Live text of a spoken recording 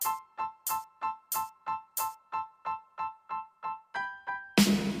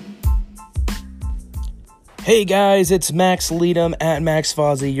Hey guys, it's Max Leadham at Max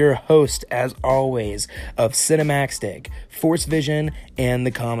Fozzie, your host, as always, of Cinemaxtic, Force Vision, and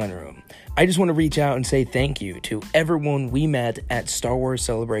The Common Room. I just want to reach out and say thank you to everyone we met at Star Wars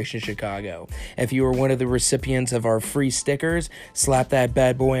Celebration Chicago. If you were one of the recipients of our free stickers, slap that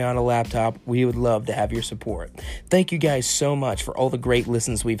bad boy on a laptop. We would love to have your support. Thank you guys so much for all the great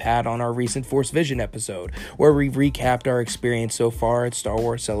listens we've had on our recent Force Vision episode, where we recapped our experience so far at Star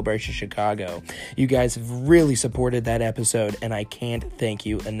Wars Celebration Chicago. You guys have really supported that episode, and I can't thank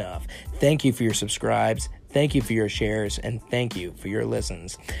you enough. Thank you for your subscribes. Thank you for your shares, and thank you for your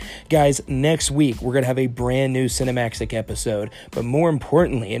listens. Guys, next week, we're going to have a brand new Cinemaxtic episode, but more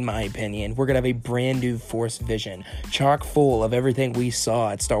importantly, in my opinion, we're going to have a brand new Force Vision, chock full of everything we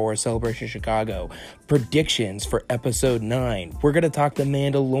saw at Star Wars Celebration Chicago, predictions for Episode 9. We're going to talk The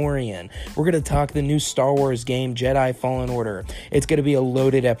Mandalorian. We're going to talk the new Star Wars game, Jedi Fallen Order. It's going to be a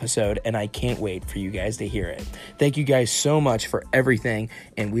loaded episode, and I can't wait for you guys to hear it. Thank you guys so much for everything,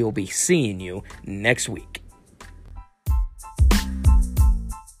 and we will be seeing you next week.